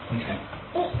Okay.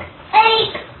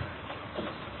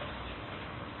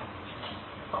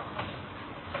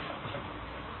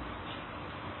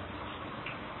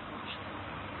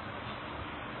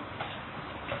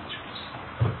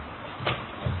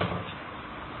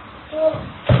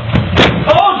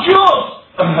 Oh, Jules!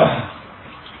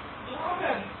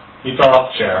 He fell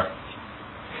off the chair.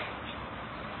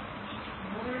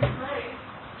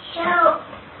 Shout!